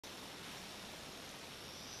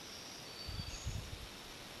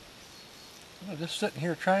I'm just sitting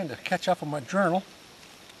here trying to catch up on my journal.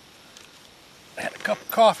 I had a cup of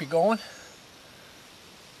coffee going.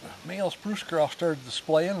 The male spruce grouse started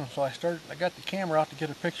displaying, and so I got the camera out to get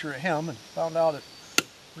a picture of him, and found out that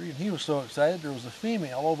the reason he was so excited, there was a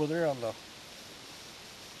female over there on the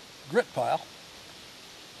grit pile.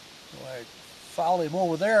 So I followed him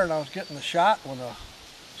over there, and I was getting the shot when a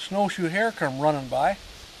snowshoe hare come running by,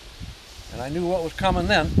 and I knew what was coming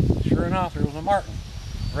then. Sure enough, there was a marten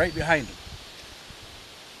right behind him.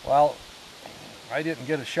 Well, I didn't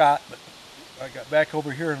get a shot, but I got back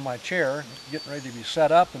over here in my chair, getting ready to be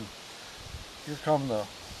set up, and here come the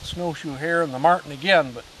snowshoe hare and the marten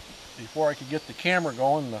again. But before I could get the camera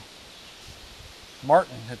going, the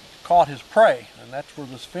marten had caught his prey, and that's where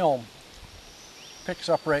this film picks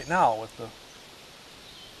up right now, with the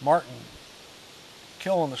marten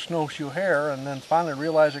killing the snowshoe hare, and then finally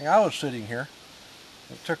realizing I was sitting here.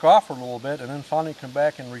 It took off for a little bit, and then finally come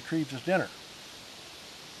back and retrieved his dinner.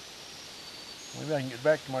 Maybe I can get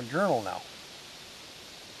back to my journal now.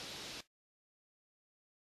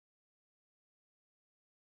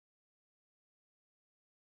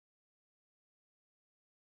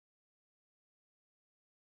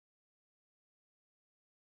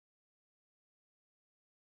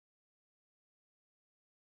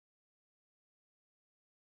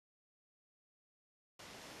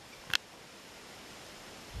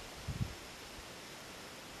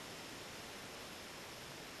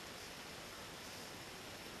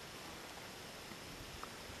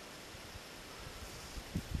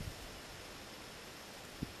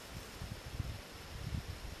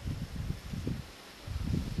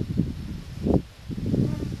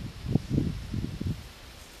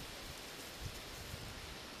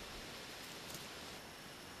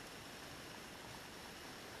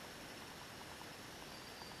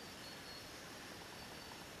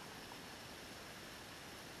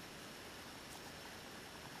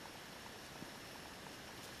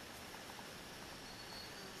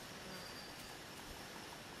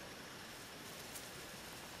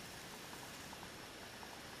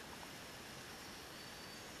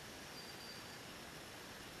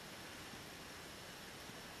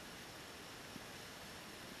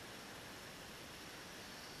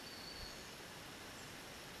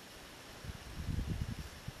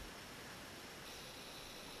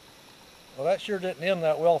 Well, that sure didn't end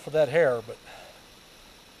that well for that hare, but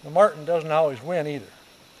the marten doesn't always win either.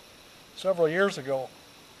 Several years ago,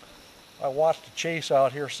 I watched a chase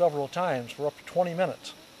out here several times for up to 20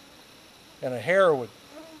 minutes. And a hare would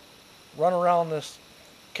run around this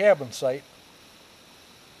cabin site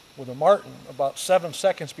with a marten about 7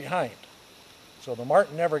 seconds behind. So the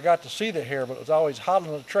marten never got to see the hare, but it was always hot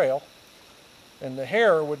on the trail. And the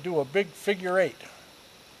hare would do a big figure 8.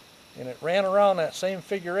 And it ran around that same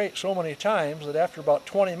figure 8 so many times that after about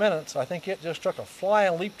 20 minutes, I think it just took a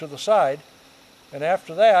flying leap to the side. And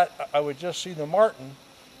after that, I would just see the marten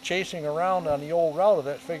chasing around on the old route of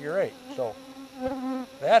that figure 8. So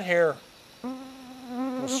that hare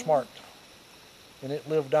was smart, and it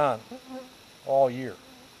lived on all year.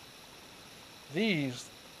 These,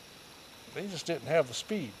 they just didn't have the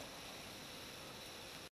speed.